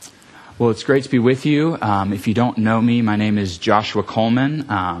Well, it's great to be with you. If you don't know me, my name is Joshua Coleman.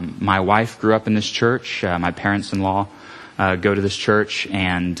 My wife grew up in this church. My parents-in-law go to this church,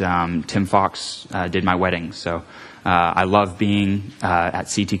 and Tim Fox did my wedding. So I love being at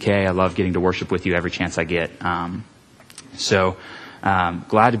CTK. I love getting to worship with you every chance I get. Glad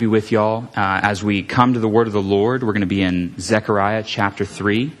to be with y'all. As we come to the word of the Lord, we're going to be in Zechariah chapter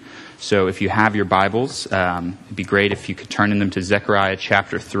 3. So if you have your Bibles, it'd be great if you could turn in them to Zechariah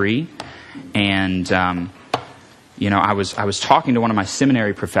chapter 3. And, I was talking to one of my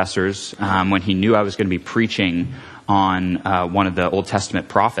seminary professors when he knew I was going to be preaching on one of the Old Testament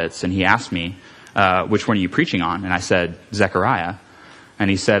prophets. And he asked me, which one are you preaching on? And I said, Zechariah. And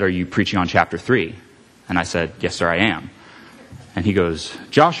he said, are you preaching on chapter 3? And I said, yes, sir, I am. And he goes,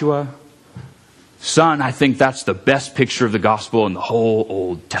 Joshua, son, I think that's the best picture of the gospel in the whole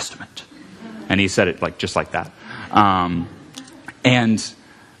Old Testament. And he said it just like that. And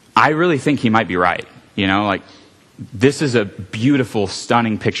I really think he might be right. This is a beautiful,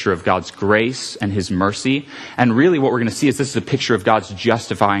 stunning picture of God's grace and his mercy. And really what we're going to see is this is a picture of God's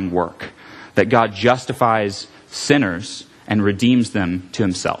justifying work. That God justifies sinners and redeems them to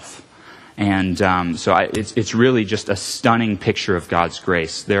himself. And it's really just a stunning picture of God's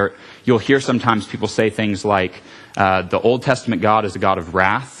grace. You'll hear sometimes people say things like the Old Testament God is a God of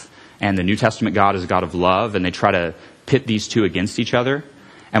wrath and the New Testament God is a God of love, and they try to pit these two against each other.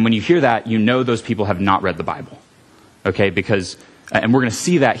 And when you hear that, you know those people have not read the Bible. Okay, and we're going to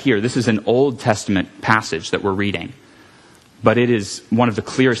see that here. This is an Old Testament passage that we're reading. But it is one of the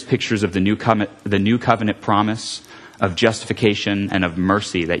clearest pictures of the new covenant promise of justification and of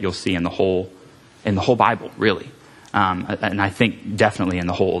mercy that you'll see in the whole Bible, really. And I think definitely in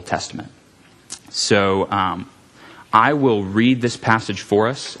the whole Old Testament. So I will read this passage for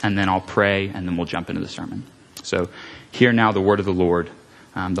us, and then I'll pray, and then we'll jump into the sermon. So hear now the word of the Lord,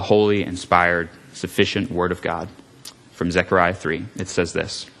 the holy, inspired, sufficient word of God. From Zechariah 3, it says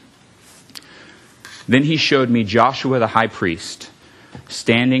this. Then he showed me Joshua the high priest,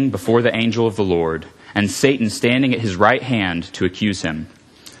 standing before the angel of the Lord, and Satan standing at his right hand to accuse him.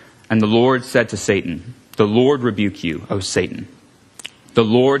 And the Lord said to Satan, the Lord rebuke you, O Satan. The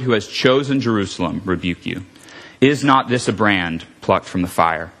Lord who has chosen Jerusalem rebuke you. Is not this a brand plucked from the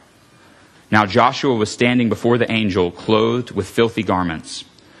fire? Now Joshua was standing before the angel, clothed with filthy garments.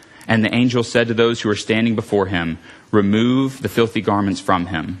 And the angel said to those who were standing before him, remove the filthy garments from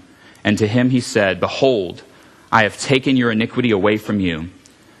him. And to him he said, behold, I have taken your iniquity away from you,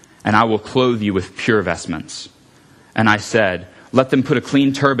 and I will clothe you with pure vestments. And I said, let them put a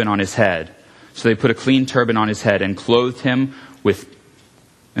clean turban on his head. So they put a clean turban on his head and they clothed him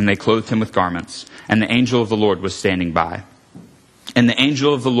with garments. And the angel of the Lord was standing by. And the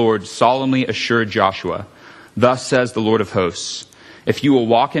angel of the Lord solemnly assured Joshua, thus says the Lord of hosts, if you will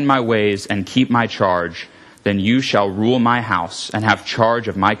walk in my ways and keep my charge, then you shall rule my house and have charge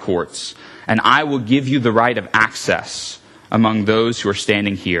of my courts. And I will give you the right of access among those who are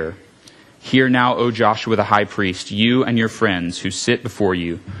standing here. Hear now, O Joshua the high priest, you and your friends who sit before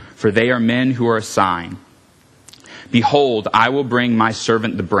you, for they are men who are a sign. Behold, I will bring my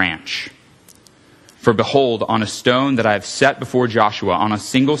servant the branch. For behold, on a stone that I have set before Joshua, on a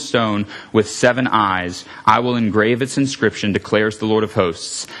single stone with 7 eyes, I will engrave its inscription, declares the Lord of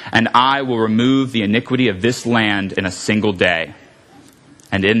hosts, and I will remove the iniquity of this land in a single day.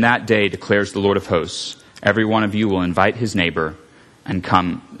 And in that day, declares the Lord of hosts, every one of you will invite his neighbor to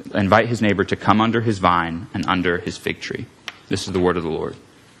come under his vine and under his fig tree. This is the word of the Lord.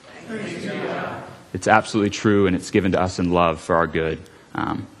 It's absolutely true, and it's given to us in love for our good.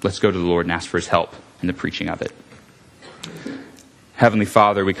 Let's go to the Lord and ask for his help in the preaching of it. Heavenly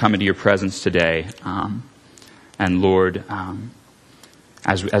Father, we come into your presence today. And Lord,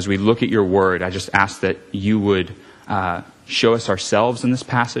 as we look at your word, I just ask that you would show us ourselves in this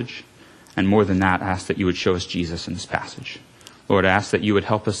passage. And more than that, I ask that you would show us Jesus in this passage. Lord, I ask that you would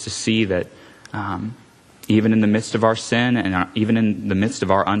help us to see that even in the midst of our sin and even in the midst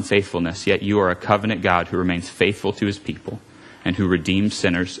of our unfaithfulness, yet you are a covenant God who remains faithful to his people and who redeems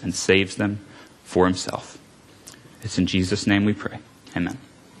sinners and saves them for himself. It's in Jesus' name we pray. Amen.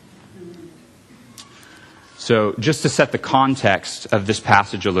 So just to set the context of this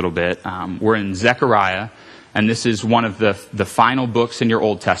passage a little bit, we're in Zechariah, and this is one of the final books in your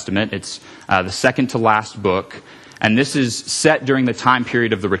Old Testament. It's the second to last book, and this is set during the time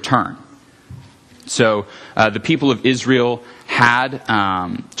period of the return. So the people of Israel had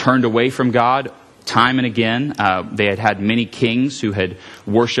turned away from God time and again. They had had many kings who had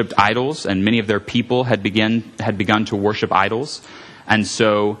worshipped idols, and many of their people had begun to worship idols. And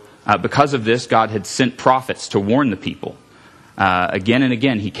so because of this, God had sent prophets to warn the people. Again and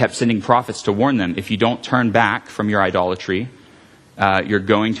again, he kept sending prophets to warn them, if you don't turn back from your idolatry, you're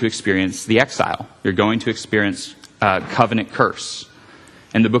going to experience the exile. You're going to experience covenant curse.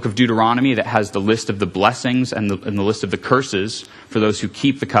 In the book of Deuteronomy, that has the list of the blessings and the list of the curses for those who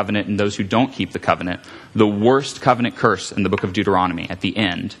keep the covenant and those who don't keep the covenant. The worst covenant curse in the book of Deuteronomy at the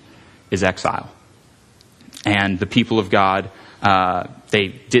end is exile. And the people of God, they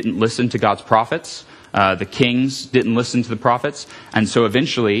didn't listen to God's prophets. The kings didn't listen to the prophets. And so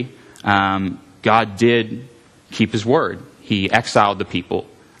eventually, God did keep his word. He exiled the people.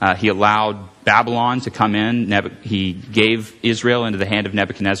 He allowed Babylon to come in. He gave Israel into the hand of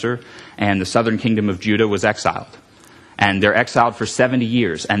Nebuchadnezzar, and the southern kingdom of Judah was exiled. And they're exiled for 70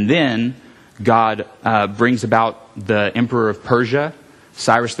 years. And then God brings about the emperor of Persia,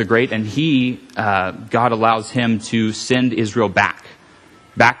 Cyrus the Great, and God allows him to send Israel back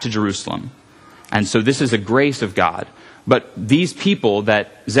to Jerusalem. And so this is a grace of God. But these people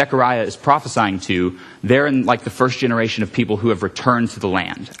that Zechariah is prophesying to, they're in like the first generation of people who have returned to the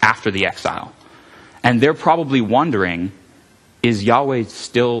land after the exile. And they're probably wondering, is Yahweh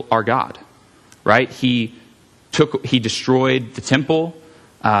still our God? Right? He destroyed the temple.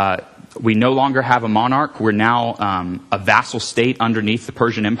 We no longer have a monarch. We're now a vassal state underneath the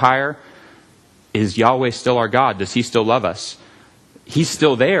Persian Empire. Is Yahweh still our God? Does he still love us? He's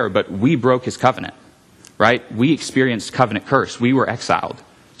still there, but we broke his covenant. Right? We experienced covenant curse. We were exiled.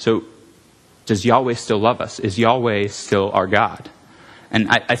 So does Yahweh still love us? Is Yahweh still our God? And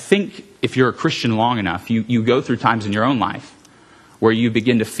I think if you're a Christian long enough, you go through times in your own life where you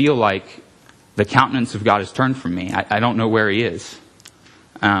begin to feel like the countenance of God has turned from me. I don't know where he is.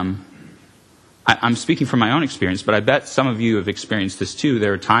 I'm speaking from my own experience, but I bet some of you have experienced this too.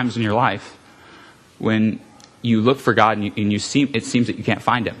 There are times in your life when you look for God and it seems that you can't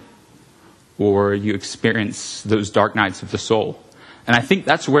find him. Or you experience those dark nights of the soul. And I think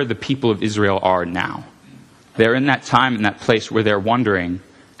that's where the people of Israel are now. They're in that time, in that place where they're wondering,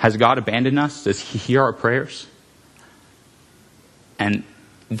 has God abandoned us? Does he hear our prayers? And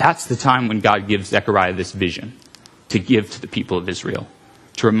that's the time when God gives Zechariah this vision to give to the people of Israel,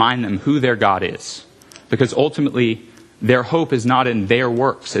 to remind them who their God is. Because ultimately, their hope is not in their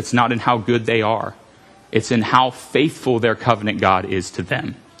works. It's not in how good they are. It's in how faithful their covenant God is to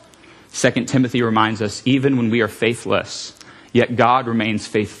them. 2 Timothy reminds us, even when we are faithless, yet God remains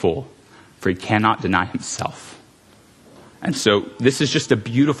faithful, for he cannot deny himself. And so this is just a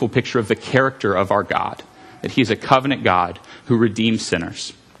beautiful picture of the character of our God, that he is a covenant God who redeems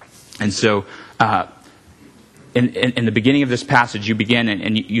sinners. And so in the beginning of this passage, you begin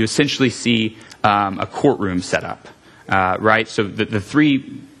and you essentially see a courtroom set up, right? So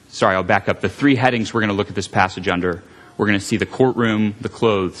I'll back up. The three headings we're going to look at this passage under, we're going to see the courtroom, the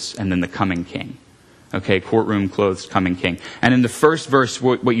clothes, and then the coming king. Okay, courtroom, clothes, coming king. And in the first verse,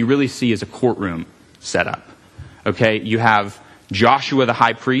 what you really see is a courtroom setup. Okay, you have Joshua the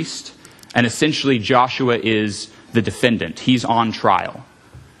high priest, and essentially Joshua is the defendant. He's on trial.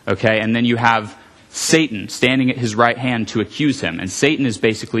 Okay, and then you have Satan standing at his right hand to accuse him. And Satan is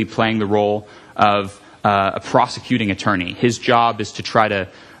basically playing the role of a prosecuting attorney. His job is to try to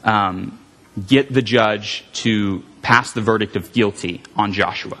get the judge to pass the verdict of guilty on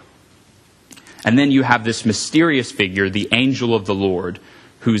Joshua. And then you have this mysterious figure, the angel of the Lord,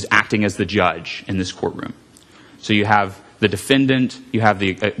 who's acting as the judge in this courtroom. So you have the defendant, you have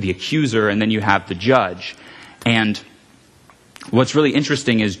the accuser, and then you have the judge. And what's really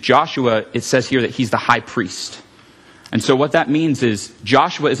interesting is Joshua, it says here that he's the high priest. And so what that means is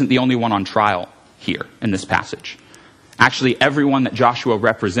Joshua isn't the only one on trial here in this passage. Actually, everyone that Joshua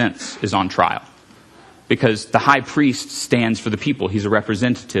represents is on trial. Because the high priest stands for the people. He's a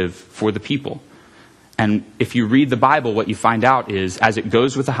representative for the people. And if you read the Bible, what you find out is, as it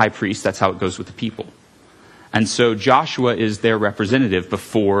goes with the high priest, that's how it goes with the people. And so Joshua is their representative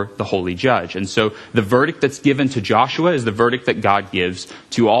before the holy judge. And so the verdict that's given to Joshua is the verdict that God gives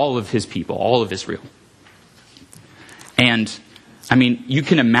to all of his people, all of Israel. And, I mean, you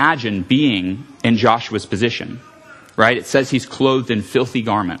can imagine being in Joshua's position, right? It says he's clothed in filthy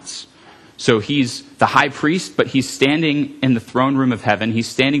garments. So he's the high priest, but he's standing in the throne room of heaven. He's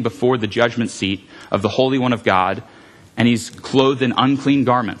standing before the judgment seat of the Holy One of God, and he's clothed in unclean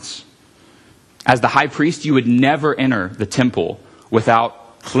garments. As the high priest, you would never enter the temple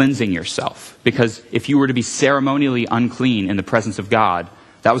without cleansing yourself, because if you were to be ceremonially unclean in the presence of God,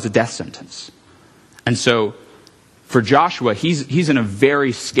 that was a death sentence. And so for Joshua, he's in a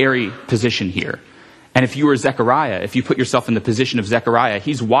very scary position here. And if you were Zechariah, if you put yourself in the position of Zechariah,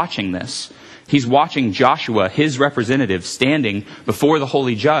 he's watching this. He's watching Joshua, his representative, standing before the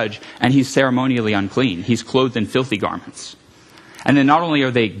holy judge, and he's ceremonially unclean. He's clothed in filthy garments. And then not only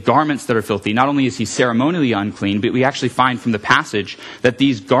are they garments that are filthy, not only is he ceremonially unclean, but we actually find from the passage that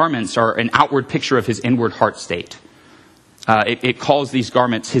these garments are an outward picture of his inward heart state. It calls these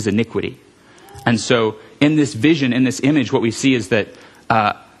garments his iniquity. And so in this vision, in this image, what we see is that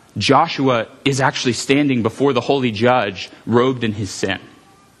Joshua is actually standing before the holy judge, robed in his sin.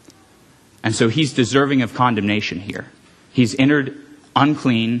 And so he's deserving of condemnation here. He's entered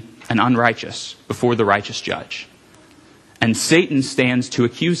unclean and unrighteous before the righteous judge. And Satan stands to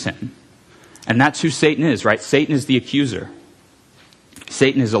accuse him. And that's who Satan is, right? Satan is the accuser.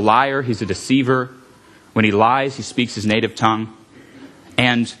 Satan is a liar. He's a deceiver. When he lies, he speaks his native tongue.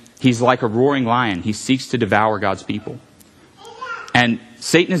 And he's like a roaring lion. He seeks to devour God's people. And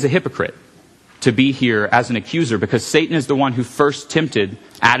Satan is a hypocrite to be here as an accuser, because Satan is the one who first tempted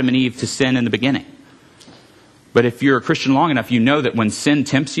Adam and Eve to sin in the beginning. But if you're a Christian long enough, you know that when sin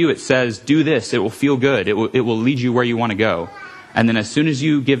tempts you, it says, do this, it will feel good, it will lead you where you want to go. And then as soon as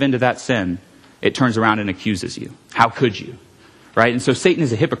you give into that sin, it turns around and accuses you. How could you? Right? And so Satan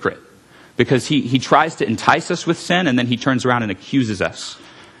is a hypocrite, because he tries to entice us with sin, and then he turns around and accuses us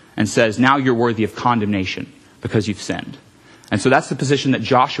and says, now you're worthy of condemnation because you've sinned. And so that's the position that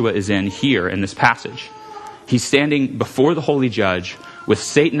Joshua is in here in this passage. He's standing before the holy judge with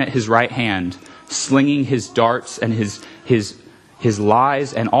Satan at his right hand, slinging his darts and his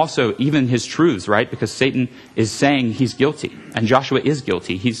lies, and also even his truths, right? Because Satan is saying he's guilty, and Joshua is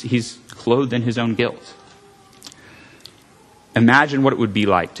guilty. He's clothed in his own guilt. Imagine what it would be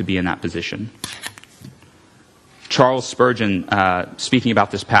like to be in that position. Charles Spurgeon, speaking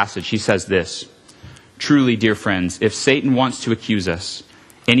about this passage, he says this: truly, dear friends, if Satan wants to accuse us,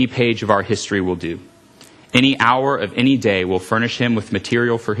 any page of our history will do. Any hour of any day will furnish him with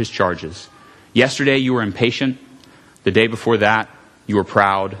material for his charges. Yesterday you were impatient. The day before that you were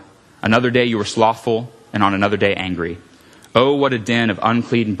proud. Another day you were slothful, and on another day angry. Oh, what a den of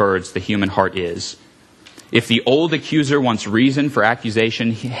unclean birds the human heart is. If the old accuser wants reason for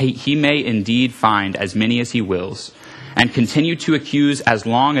accusation, he may indeed find as many as he wills, and continue to accuse as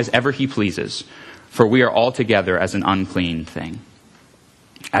long as ever he pleases, for we are altogether as an unclean thing.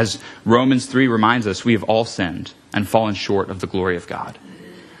 As Romans 3 reminds us, we have all sinned and fallen short of the glory of God.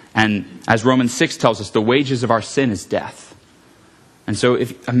 And as Romans 6 tells us, the wages of our sin is death. And so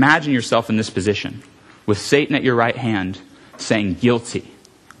imagine yourself in this position, with Satan at your right hand saying, guilty,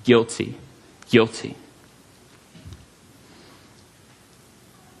 guilty, guilty.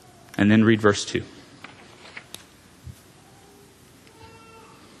 And then read verse 2.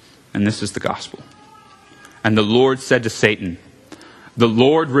 And this is the gospel. And the Lord said to Satan, the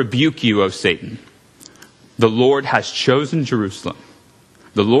Lord rebuke you, O Satan. The Lord has chosen Jerusalem.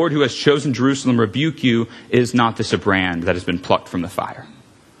 The Lord who has chosen Jerusalem rebuke you. Is not this a brand that has been plucked from the fire?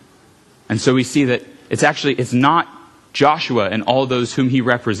 And so we see that it's not Joshua and all those whom he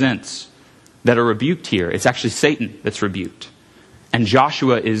represents that are rebuked here. It's actually Satan that's rebuked. And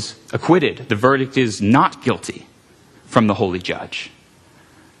Joshua is acquitted. The verdict is not guilty from the holy judge.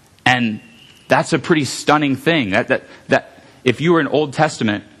 And that's a pretty stunning thing. That if you were an Old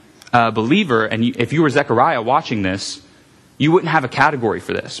Testament believer, and if you were Zechariah watching this, you wouldn't have a category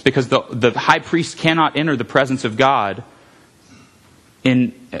for this, because the high priest cannot enter the presence of God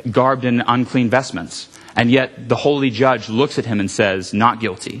garbed in unclean vestments. And yet the holy judge looks at him and says, not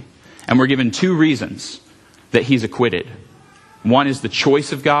guilty. And we're given two reasons that he's acquitted. One is the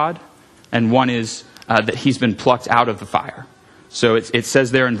choice of God, and one is that he's been plucked out of the fire. So it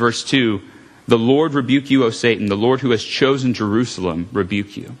says there in verse 2, the Lord rebuke you, O Satan. The Lord who has chosen Jerusalem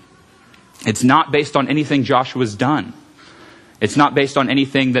rebuke you. It's not based on anything Joshua's done. It's not based on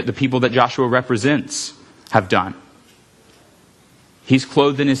anything that the people that Joshua represents have done. He's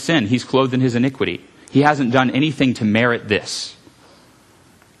clothed in his sin. He's clothed in his iniquity. He hasn't done anything to merit this.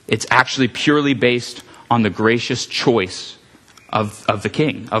 It's actually purely based on the gracious choice of the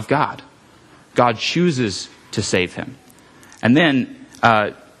king, of God. God chooses to save him. And then,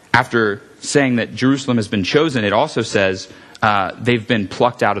 after saying that Jerusalem has been chosen, it also says they've been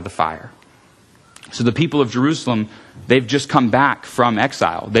plucked out of the fire. So the people of Jerusalem, they've just come back from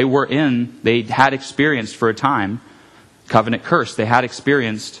exile. They had experienced for a time covenant curse. They had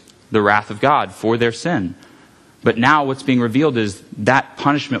experienced the wrath of God for their sin. But now what's being revealed is that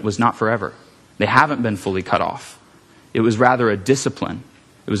punishment was not forever. They haven't been fully cut off. It was rather a discipline.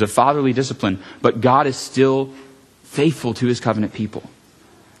 It was a fatherly discipline. But God is still faithful to his covenant people.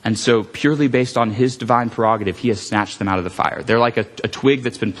 And so purely based on his divine prerogative, he has snatched them out of the fire. They're like a twig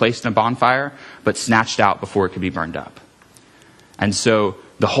that's been placed in a bonfire, but snatched out before it could be burned up. And so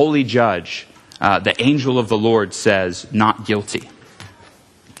the holy judge, the angel of the Lord, says, not guilty.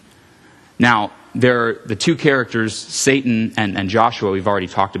 Now, there are the two characters, Satan and Joshua, we've already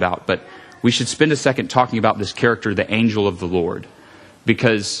talked about, but we should spend a second talking about this character, the angel of the Lord,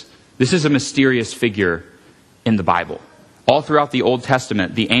 because this is a mysterious figure in the Bible. All throughout the Old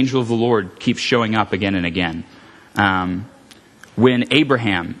Testament, the angel of the Lord keeps showing up again and again. When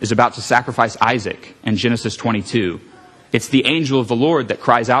Abraham is about to sacrifice Isaac in Genesis 22, it's the angel of the Lord that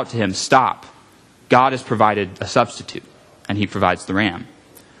cries out to him, "Stop. God has provided a substitute," and he provides the ram.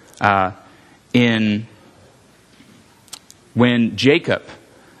 When Jacob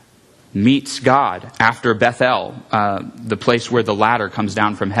meets God after Bethel, the place where the ladder comes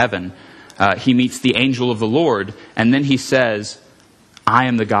down from heaven, he meets the angel of the Lord, and then he says, "I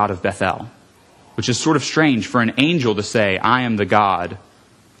am the God of Bethel," which is sort of strange for an angel to say, "I am the God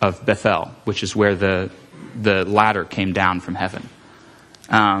of Bethel," which is where the ladder came down from heaven.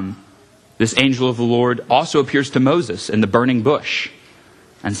 This angel of the Lord also appears to Moses in the burning bush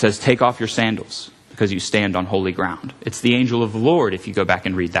and says, "Take off your sandals, because you stand on holy ground." It's the angel of the Lord, if you go back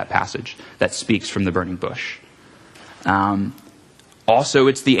and read that passage, that speaks from the burning bush. Also,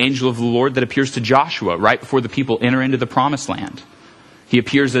 it's the angel of the Lord that appears to Joshua right before the people enter into the promised land. He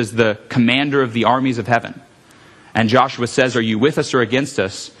appears as the commander of the armies of heaven. And Joshua says, "Are you with us or against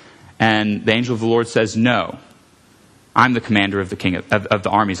us?" And the angel of the Lord says, "No, I'm the commander of the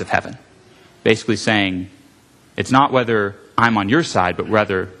armies of heaven." Basically saying, it's not whether I'm on your side, but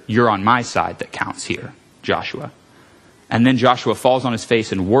whether you're on my side that counts here, Joshua. And then Joshua falls on his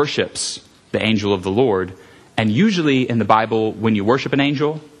face and worships the angel of the Lord. And usually in the Bible, when you worship an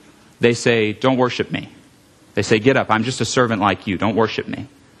angel, they say, "Don't worship me." They say, "Get up, I'm just a servant like you, don't worship me."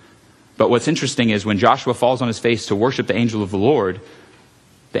 But what's interesting is when Joshua falls on his face to worship the angel of the Lord,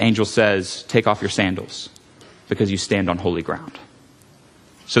 the angel says, "Take off your sandals, because you stand on holy ground."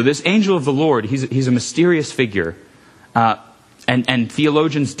 So this angel of the Lord, he's a mysterious figure. And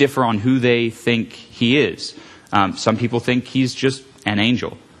theologians differ on who they think he is. Some people think he's just an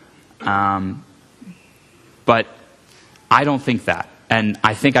angel. But I don't think that. And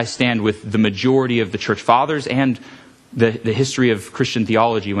I think I stand with the majority of the church fathers and the history of Christian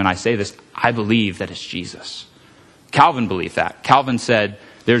theology when I say this. I believe that it's Jesus. Calvin believed that. Calvin said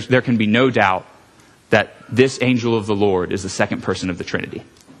there can be no doubt that this angel of the Lord is the second person of the Trinity.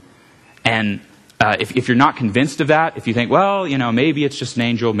 And if you're not convinced of that, if you think, well, maybe it's just an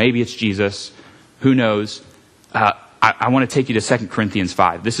angel, maybe it's Jesus, who knows, I want to take you to 2 Corinthians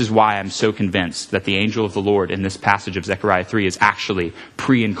 5. This is why I'm so convinced that the angel of the Lord in this passage of Zechariah 3 is actually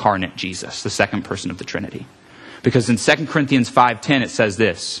pre-incarnate Jesus, the second person of the Trinity. Because in 2 Corinthians 5:10 it says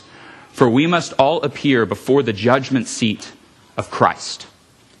this, "For we must all appear before the judgment seat of Christ,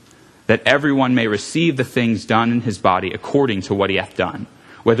 that everyone may receive the things done in his body according to what he hath done,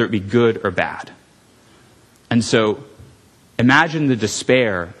 whether it be good or bad." And so, imagine the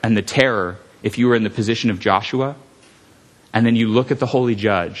despair and the terror if you were in the position of Joshua, and then you look at the holy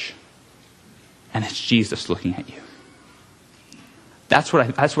judge, and it's Jesus looking at you. That's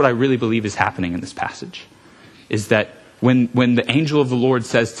what I really believe is happening in this passage. Is that when the angel of the Lord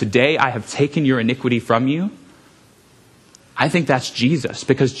says, "Today I have taken your iniquity from you," I think that's Jesus,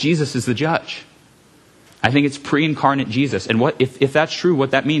 because Jesus is the judge. I think it's pre-incarnate Jesus. And if that's true,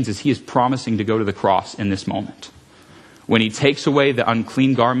 what that means is he is promising to go to the cross in this moment. When he takes away the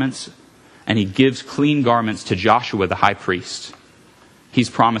unclean garments and he gives clean garments to Joshua, the high priest, he's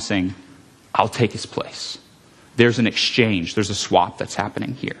promising, "I'll take his place." There's an exchange. There's a swap that's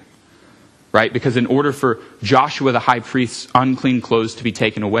happening here. Right? Because in order for Joshua, the high priest's unclean clothes to be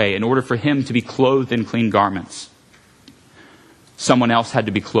taken away, in order for him to be clothed in clean garments, someone else had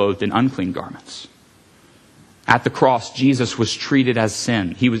to be clothed in unclean garments. At the cross, Jesus was treated as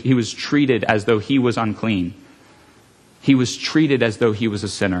sin. He was treated as though he was unclean. He was treated as though he was a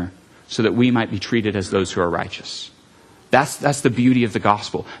sinner, so that we might be treated as those who are righteous. That's the beauty of the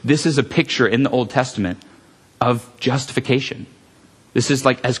gospel. This is a picture in the Old Testament of justification. This is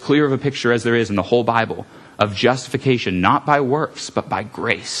like as clear of a picture as there is in the whole Bible of justification, not by works, but by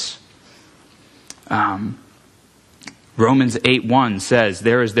grace. Romans 8:1 says,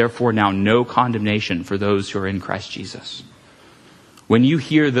 "There is therefore now no condemnation for those who are in Christ Jesus." When you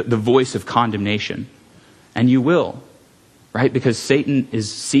hear the voice of condemnation, and you will, right? Because Satan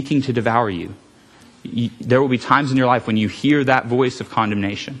is seeking to devour you. There will be times in your life when you hear that voice of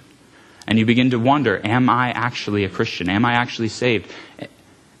condemnation. And you begin to wonder, am I actually a Christian? Am I actually saved?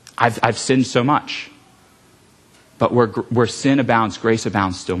 I've sinned so much. But where sin abounds, grace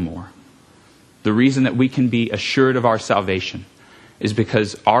abounds still more. The reason that we can be assured of our salvation is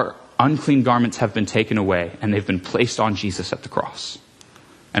because our unclean garments have been taken away and they've been placed on Jesus at the cross.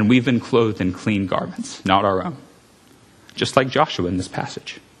 And we've been clothed in clean garments, not our own. Just like Joshua in this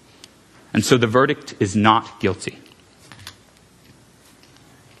passage. And so the verdict is not guilty.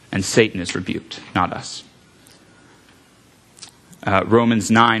 And Satan is rebuked, not us. Romans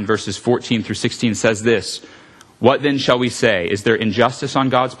 9, verses 14 through 16 says this, "What then shall we say? Is there injustice on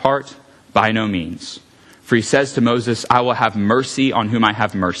God's part? By no means. For he says to Moses, I will have mercy on whom I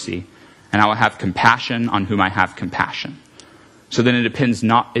have mercy, and I will have compassion on whom I have compassion. So then it depends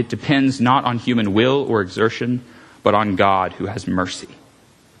not on human will or exertion, but on God who has mercy."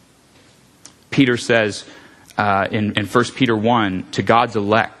 Peter says in 1 Peter 1, to God's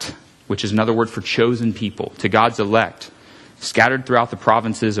elect, which is another word for chosen people, to God's elect, scattered throughout the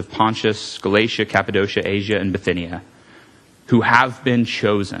provinces of Pontus, Galatia, Cappadocia, Asia, and Bithynia, who have been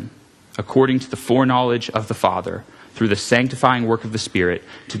chosen, according to the foreknowledge of the Father, through the sanctifying work of the Spirit,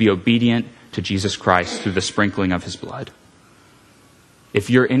 to be obedient to Jesus Christ through the sprinkling of his blood. If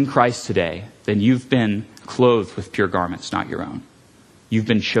you're in Christ today, then you've been clothed with pure garments, not your own. You've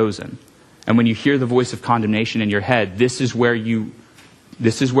been chosen. And when you hear the voice of condemnation in your head, this is where you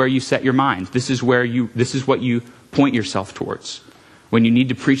set your mind. This is what you point yourself towards. When you need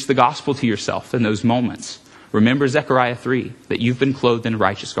to preach the gospel to yourself in those moments, remember Zechariah 3, that you've been clothed in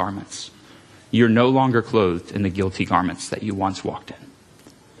righteous garments. You're no longer clothed in the guilty garments that you once walked in.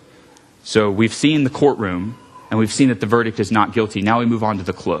 So we've seen the courtroom, and we've seen that the verdict is not guilty. Now we move on to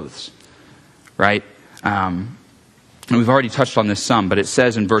the clothes, right? And we've already touched on this some, but it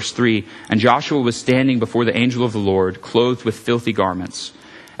says in verse 3, "And Joshua was standing before the angel of the Lord, clothed with filthy garments.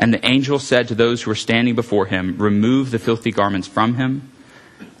 And the angel said to those who were standing before him, 'Remove the filthy garments from him.'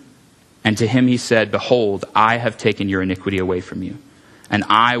 And to him he said, 'Behold, I have taken your iniquity away from you, and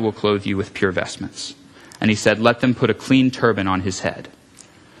I will clothe you with pure vestments.' And he said, 'Let them put a clean turban on his head.'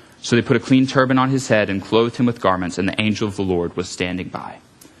 So they put a clean turban on his head and clothed him with garments, and the angel of the Lord was standing by."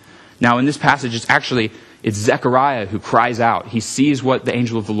 Now in this passage, it's Zechariah who cries out. He sees what the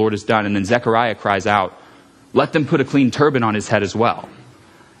angel of the Lord has done, and then Zechariah cries out, "Let them put a clean turban on his head as well."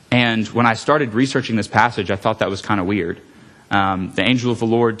 And when I started researching this passage, I thought that was kind of weird. The angel of the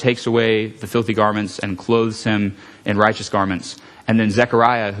Lord takes away the filthy garments and clothes him in righteous garments. And then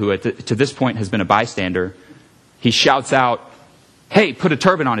Zechariah, who to this point has been a bystander, he shouts out, "Hey, put a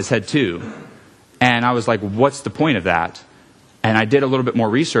turban on his head too." And I was like, what's the point of that? And I did a little bit more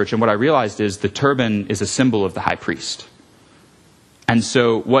research, and what I realized is the turban is a symbol of the high priest. And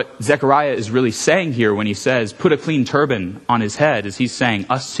so what Zechariah is really saying here when he says, put a clean turban on his head, is he's saying,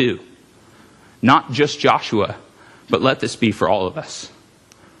 us too. Not just Joshua, but let this be for all of us.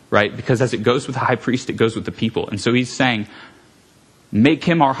 Right? Because as it goes with the high priest, it goes with the people. And so he's saying, make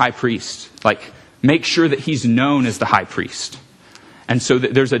him our high priest. Like, make sure that he's known as the high priest. And so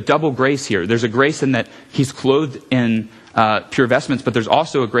there's a double grace here. There's a grace in that he's clothed in pure vestments, but there's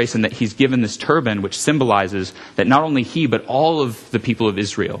also a grace in that he's given this turban, which symbolizes that not only he, but all of the people of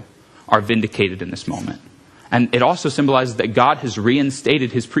Israel are vindicated in this moment. And it also symbolizes that God has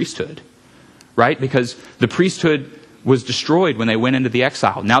reinstated his priesthood, right? Because the priesthood was destroyed when they went into the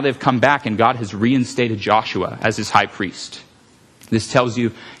exile. Now they've come back, and God has reinstated Joshua as his high priest. This tells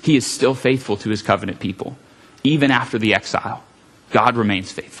you he is still faithful to his covenant people. Even after the exile, God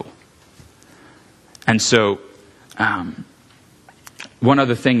remains faithful. And so, one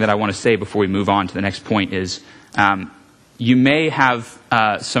other thing that I want to say before we move on to the next point is, you may have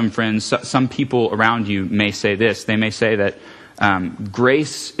some friends, some people around you may say this. They may say that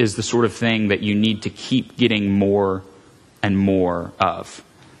grace is the sort of thing that you need to keep getting more and more of.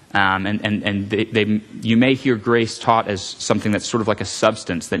 You may hear grace taught as something that's sort of like a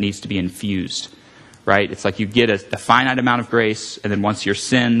substance that needs to be infused. Right? It's like you get a finite amount of grace, and then once your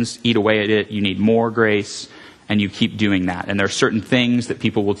sins eat away at it, you need more grace, and you keep doing that. And there are certain things that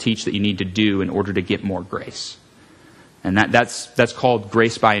people will teach that you need to do in order to get more grace. And that's called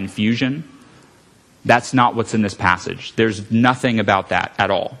grace by infusion. That's not what's in this passage. There's nothing about that at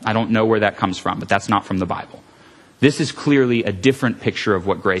all. I don't know where that comes from, but that's not from the Bible. This is clearly a different picture of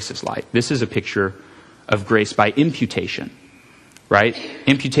what grace is like. This is a picture of grace by imputation. Right?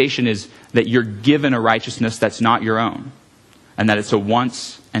 Imputation is that you're given a righteousness that's not your own, and that it's a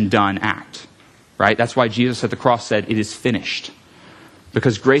once and done act. Right? That's why Jesus at the cross said, "It is finished."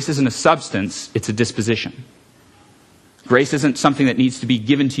 Because grace isn't a substance, it's a disposition. Grace isn't something that needs to be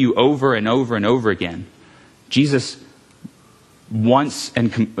given to you over and over and over again. Jesus, once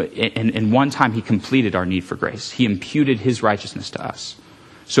and in one time, he completed our need for grace. He imputed his righteousness to us.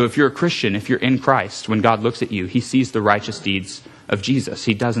 So if you're a Christian, if you're in Christ, when God looks at you, he sees the righteous deeds of Jesus.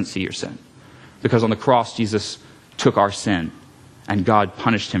 He doesn't see your sin. Because on the cross, Jesus took our sin, and God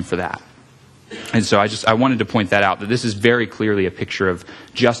punished him for that. And so I wanted to point that out, that this is very clearly a picture of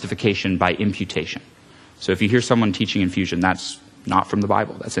justification by imputation. So if you hear someone teaching infusion, that's not from the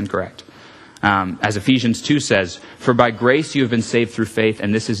Bible. That's incorrect. As Ephesians 2 says, "For by grace you have been saved through faith,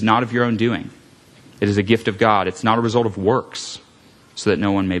 and this is not of your own doing. It is a gift of God. It's not a result of works, so that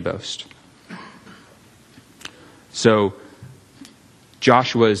no one may boast." So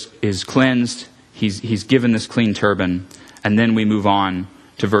Joshua is cleansed. He's given this clean turban. And then we move on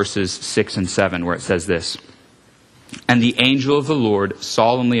to verses 6 and 7, where it says this. "And the angel of the Lord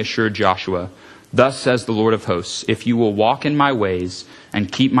solemnly assured Joshua, 'Thus says the Lord of hosts, if you will walk in my ways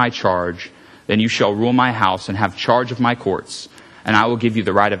and keep my charge, then you shall rule my house and have charge of my courts, and I will give you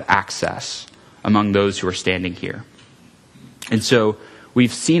the right of access among those who are standing here.'" And so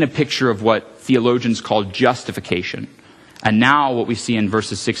we've seen a picture of what theologians call justification. And now what we see in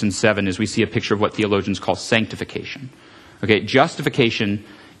verses 6 and 7 is we see a picture of what theologians call sanctification. Okay, justification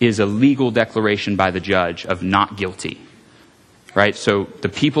is a legal declaration by the judge of not guilty. Right? So the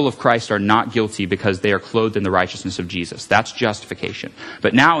people of Christ are not guilty because they are clothed in the righteousness of Jesus. That's justification.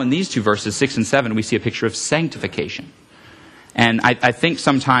 But now in these two verses, 6 and 7, we see a picture of sanctification. And I think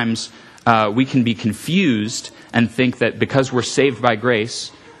sometimes we can be confused and think that because we're saved by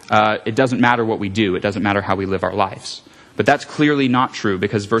grace, it doesn't matter what we do. It doesn't matter how we live our lives. But that's clearly not true,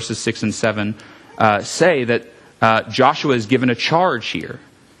 because verses 6 and 7 say that Joshua is given a charge here.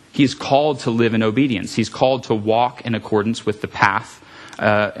 He is called to live in obedience. He's called to walk in accordance with the path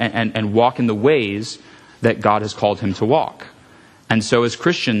and walk in the ways that God has called him to walk. And so as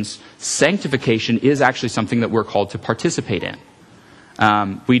Christians, sanctification is actually something that we're called to participate in.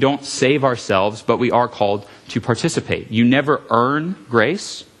 We don't save ourselves, but we are called to participate. You never earn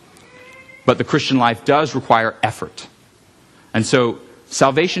grace, but the Christian life does require effort. And so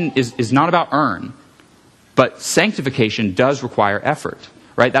salvation is not about earn, but sanctification does require effort,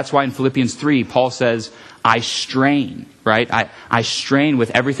 right? That's why in Philippians 3, Paul says, I strain, right? I strain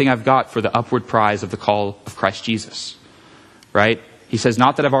with everything I've got for the upward prize of the call of Christ Jesus, right? He says,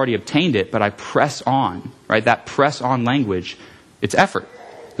 not that I've already obtained it, but I press on, right? That press on language, it's effort.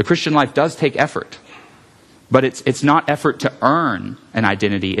 The Christian life does take effort, but it's not effort to earn an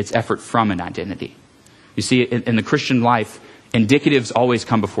identity, it's effort from an identity. You see, in the Christian life, indicatives always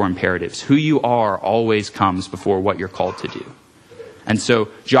come before imperatives. Who you are always comes before what you're called to do. And so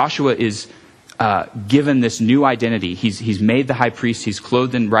Joshua is given this new identity. He's made the high priest. He's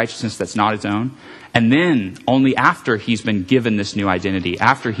clothed in righteousness that's not his own. And then only after he's been given this new identity,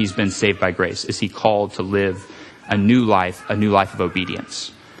 after he's been saved by grace, is he called to live a new life of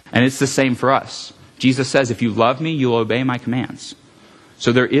obedience. And it's the same for us. Jesus says, if you love me, you'll obey my commands.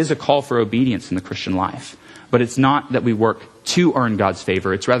 So there is a call for obedience in the Christian life. But it's not that we work to earn God's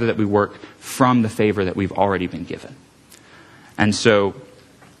favor. It's rather that we work from the favor that we've already been given. And so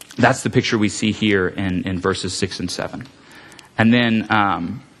that's the picture we see here in verses 6 and 7. And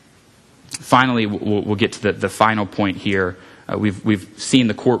then finally, we'll get to the final point here. We've seen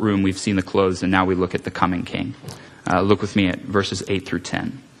the courtroom, we've seen the clothes, and now we look at the coming king. Look with me at verses 8 through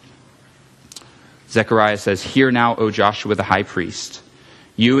 10. Zechariah says, "Hear now, O Joshua the high priest,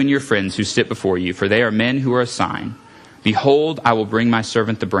 you and your friends who sit before you, for they are men who are a sign. Behold, I will bring my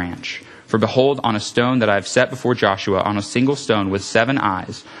servant the branch. For behold, on a stone that I have set before Joshua, on a single stone with 7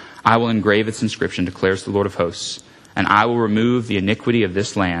 eyes, I will engrave its inscription, declares the Lord of hosts, and I will remove the iniquity of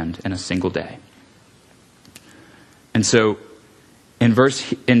this land in a single day." And so, in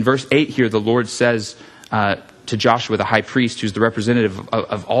verse 8 here, the Lord says to Joshua, the high priest, who's the representative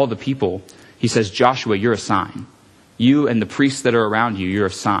of all the people, he says, Joshua, you're a sign. You and the priests that are around you, you're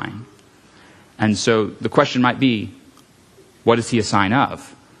a sign. And so the question might be, what is he a sign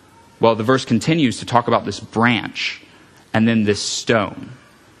of? Well, the verse continues to talk about this branch and then this stone.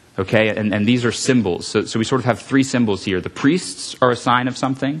 Okay, and these are symbols. So we sort of have 3 symbols here. The priests are a sign of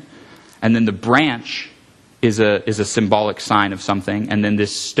something, and then the branch is a symbolic sign of something, and then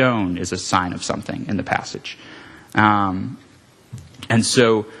this stone is a sign of something in the passage. And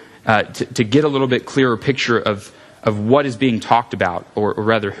so to get a little bit clearer picture of what is being talked about, or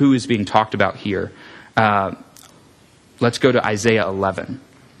rather who is being talked about here, let's go to Isaiah 11.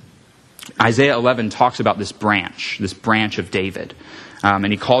 Isaiah 11 talks about this branch of David.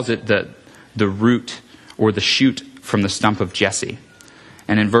 And he calls it the root or the shoot from the stump of Jesse.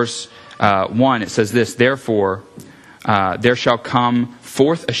 And in verse 1 it says this, "Therefore there shall come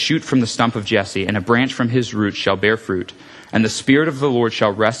forth a shoot from the stump of Jesse, and a branch from his root shall bear fruit, and the Spirit of the Lord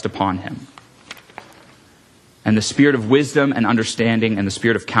shall rest upon him. And the Spirit of wisdom and understanding, and the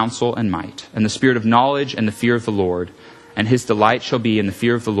Spirit of counsel and might, and the Spirit of knowledge and the fear of the Lord. And his delight shall be in the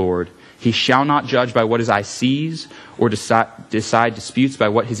fear of the Lord. He shall not judge by what his eye sees, or decide disputes by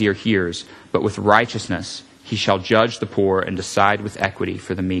what his ear hears, but with righteousness he shall judge the poor and decide with equity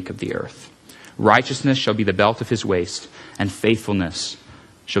for the meek of the earth. Righteousness shall be the belt of his waist, and faithfulness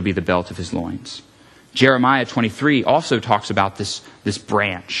shall be the belt of his loins. Jeremiah 23 also talks about this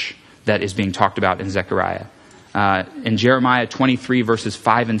branch that is being talked about in Zechariah. In Jeremiah 23 verses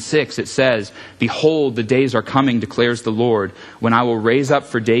 5 and 6, it says, "Behold, the days are coming, declares the Lord, when I will raise up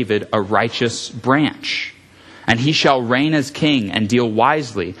for David a righteous branch. And he shall reign as king and deal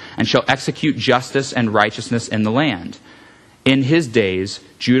wisely, and shall execute justice and righteousness in the land. In his days,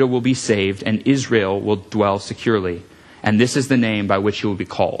 Judah will be saved, and Israel will dwell securely. And this is the name by which he will be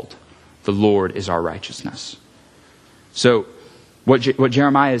called. The Lord is our righteousness." So what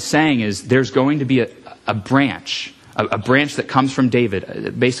Jeremiah is saying is there's going to be a branch that comes from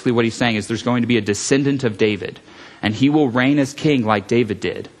David. Basically what he's saying is there's going to be a descendant of David, and he will reign as king like David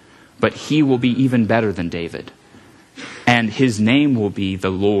did, but he will be even better than David. And his name will be the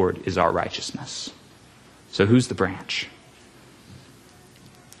Lord is our righteousness. So who's the branch?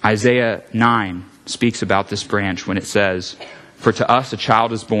 Isaiah 9 speaks about this branch when it says, "For to us a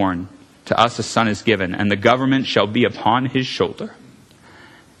child is born, to us a son is given, and the government shall be upon his shoulder.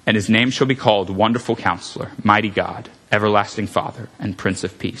 And his name shall be called Wonderful Counselor, Mighty God, Everlasting Father, and Prince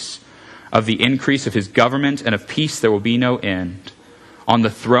of Peace. Of the increase of his government and of peace there will be no end. On the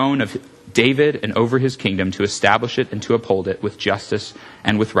throne of David and over his kingdom, to establish it and to uphold it with justice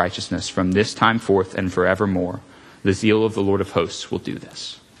and with righteousness from this time forth and forevermore. The zeal of the Lord of hosts will do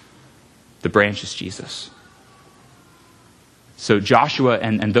this." The branch is Jesus. So Joshua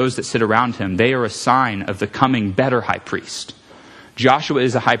and those that sit around him, they are a sign of the coming better high priest. Joshua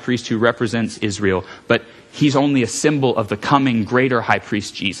is a high priest who represents Israel, but he's only a symbol of the coming greater high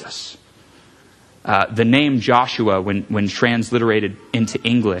priest, Jesus. The name Joshua, when transliterated into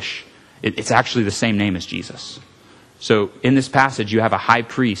English, it's actually the same name as Jesus. So in this passage, you have a high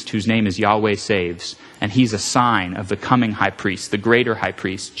priest whose name is Yahweh Saves, and he's a sign of the coming high priest, the greater high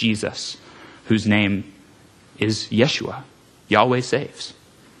priest, Jesus, whose name is Yeshua. Yahweh Saves.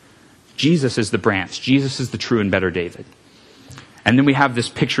 Jesus is the branch. Jesus is the true and better David. And then we have this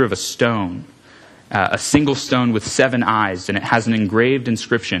picture of a stone, a single stone with 7 eyes, and it has an engraved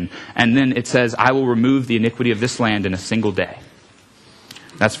inscription. And then it says, "I will remove the iniquity of this land in a single day."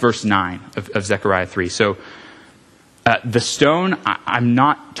 That's verse 9 of Zechariah 3. So the stone, I'm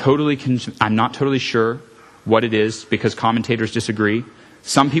not totally sure what it is, because commentators disagree.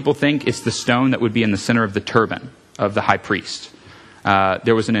 Some people think it's the stone that would be in the center of the turban of the high priest.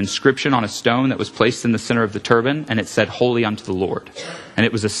 There was an inscription on a stone that was placed in the center of the turban, and it said, "Holy unto the Lord." And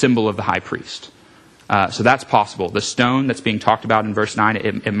it was a symbol of the high priest. So that's possible. The stone that's being talked about in verse 9,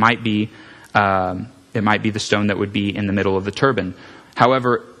 it might be the stone that would be in the middle of the turban.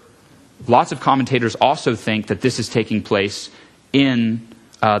 However, lots of commentators also think that this is taking place in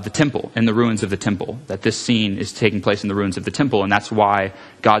the temple, in the ruins of the temple, that this scene is taking place in the ruins of the temple, and that's why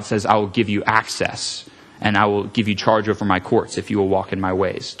God says, "I will give you access, and I will give you charge over my courts if you will walk in my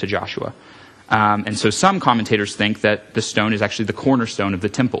ways," to Joshua. And so some commentators think that the stone is actually the cornerstone of the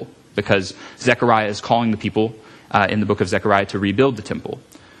temple, because Zechariah is calling the people in the book of Zechariah to rebuild the temple.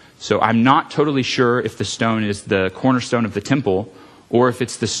 So I'm not totally sure if the stone is the cornerstone of the temple, or if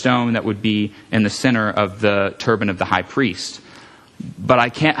it's the stone that would be in the center of the turban of the high priest. But I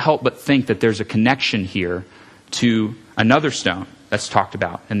can't help but think that there's a connection here to another stone that's talked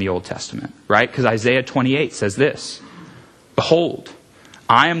about in the Old Testament, right? Because Isaiah 28 says this, "Behold,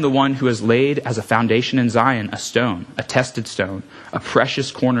 I am the one who has laid as a foundation in Zion a stone, a tested stone, a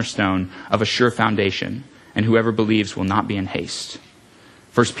precious cornerstone of a sure foundation, and whoever believes will not be in haste."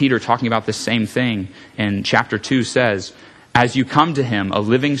 1 Peter, talking about this same thing in chapter 2, says, "As you come to him, a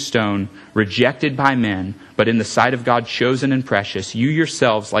living stone, rejected by men, but in the sight of God chosen and precious, you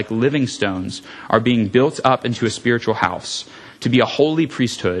yourselves, like living stones, are being built up into a spiritual house, to be a holy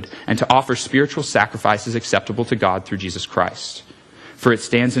priesthood, and to offer spiritual sacrifices acceptable to God through Jesus Christ. For it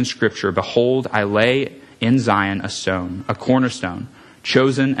stands in Scripture, 'Behold, I lay in Zion a stone, a cornerstone,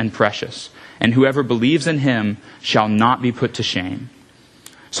 chosen and precious, and whoever believes in him shall not be put to shame.'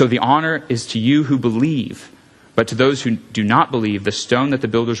 So the honor is to you who believe, but to those who do not believe, the stone that the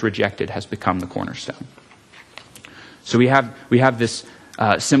builders rejected has become the cornerstone." So we have this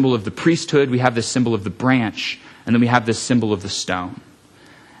symbol of the priesthood, we have this symbol of the branch, and then we have this symbol of the stone.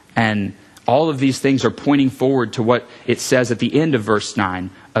 And all of these things are pointing forward to what it says at the end of verse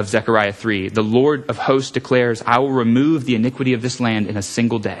 9 of Zechariah 3. "The Lord of hosts declares, I will remove the iniquity of this land in a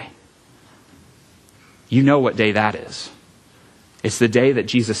single day." You know what day that is. It's the day that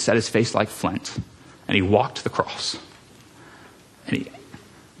Jesus set his face like flint, and he walked the cross. And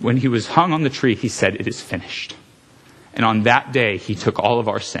when he was hung on the tree, he said, "It is finished." And on that day, he took all of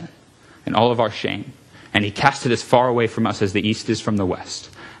our sin and all of our shame, and he cast it as far away from us as the east is from the west.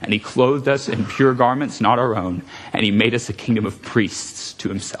 and he clothed us in pure garments, not our own, and he made us a kingdom of priests to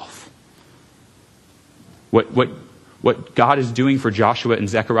himself. What God is doing for Joshua in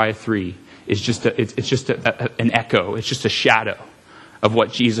Zechariah 3 is just an echo. It's just a shadow of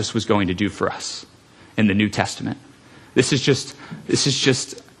what Jesus was going to do for us in the New Testament. This is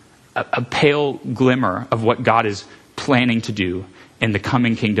just a pale glimmer of what God is planning to do in the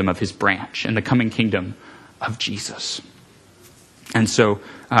coming kingdom of his branch, in the coming kingdom of Jesus. And so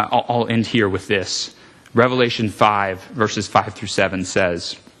I'll end here with this. Revelation 5, verses 5 through 7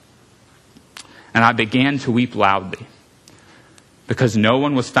 says, "And I began to weep loudly, because no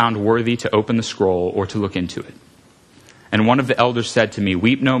one was found worthy to open the scroll or to look into it. And one of the elders said to me,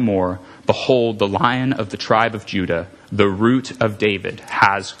 'Weep no more. Behold, the Lion of the tribe of Judah, the Root of David,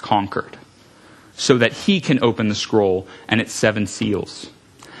 has conquered, so that he can open the scroll and its 7 seals.'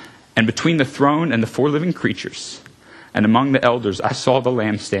 And between the throne and the 4 living creatures, and among the elders, I saw the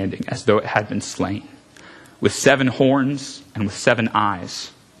Lamb standing as though it had been slain, with 7 horns and with 7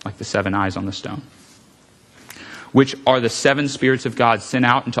 eyes, like the 7 eyes on the stone, which are the 7 spirits of God sent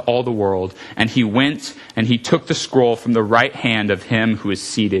out into all the world. And he went and he took the scroll from the right hand of him who is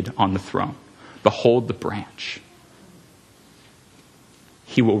seated on the throne. Behold the branch.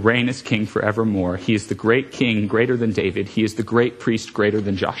 He will reign as king forevermore. He is the great king, greater than David. He is the great priest, greater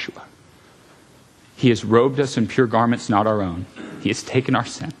than Joshua. He has robed us in pure garments, not our own. He has taken our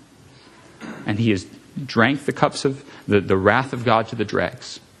sin. And he has drank the cups of the wrath of God to the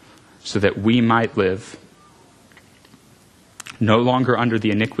dregs, so that we might live no longer under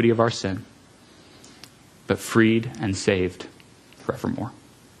the iniquity of our sin, but freed and saved forevermore."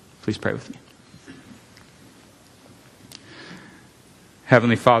 Please pray with me.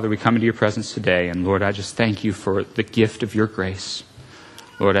 Heavenly Father, we come into your presence today, and Lord, I just thank you for the gift of your grace.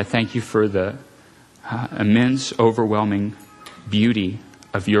 Lord, I thank you for the immense, overwhelming beauty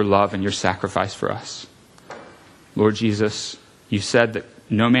of your love and your sacrifice for us. Lord Jesus, you said that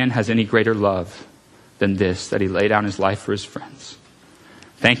no man has any greater love than this, that he lay down his life for his friends.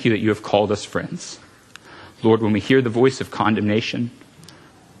 Thank you that you have called us friends. Lord, when we hear the voice of condemnation,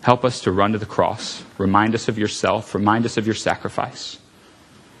 help us to run to the cross. Remind us of yourself. Remind us of your sacrifice.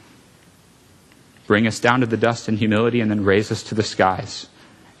 Bring us down to the dust in humility, and then raise us to the skies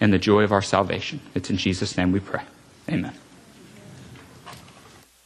in the joy of our salvation. It's in Jesus' name we pray. Amen.